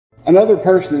Another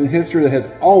person in history that has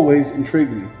always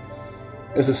intrigued me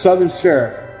is a Southern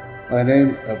sheriff by the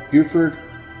name of Buford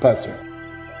Pusser.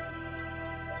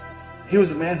 He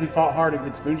was a man who fought hard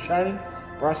against moonshining,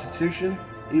 prostitution,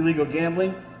 illegal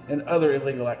gambling, and other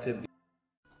illegal activities.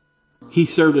 He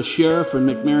served as sheriff in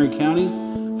McNairy County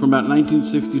from about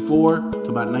 1964 to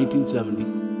about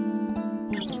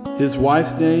 1970. His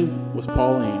wife's name was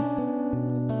Pauline.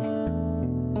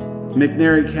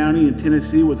 McNairy County in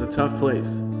Tennessee was a tough place,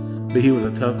 but he was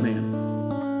a tough man.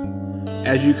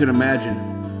 As you can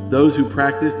imagine, those who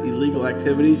practiced illegal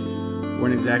activity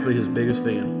weren't exactly his biggest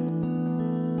fan.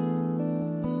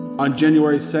 On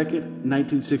January 2nd,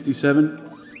 1967,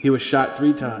 he was shot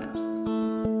 3 times.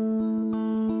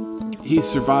 He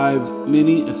survived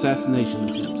many assassination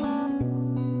attempts.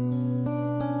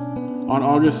 On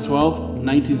August 12,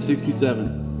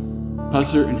 1967,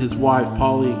 Pusser and his wife,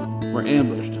 Pauline, were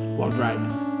ambushed while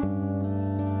driving.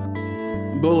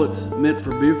 Bullets meant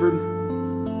for Buford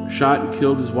shot and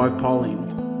killed his wife, Pauline.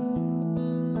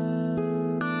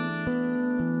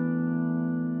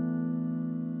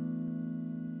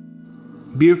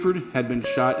 Buford had been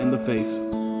shot in the face.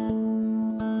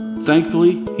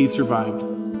 Thankfully, he survived.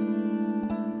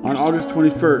 On August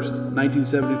 21st,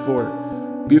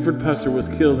 1974, Buford Pusser was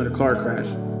killed in a car crash,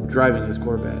 driving his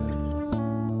Corvette.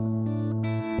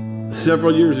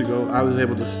 Several years ago, I was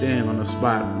able to stand on the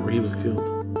spot where he was killed.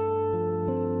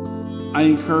 I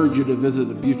encourage you to visit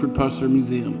the Buford Pusser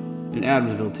Museum in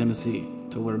Adamsville, Tennessee,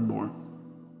 to learn more.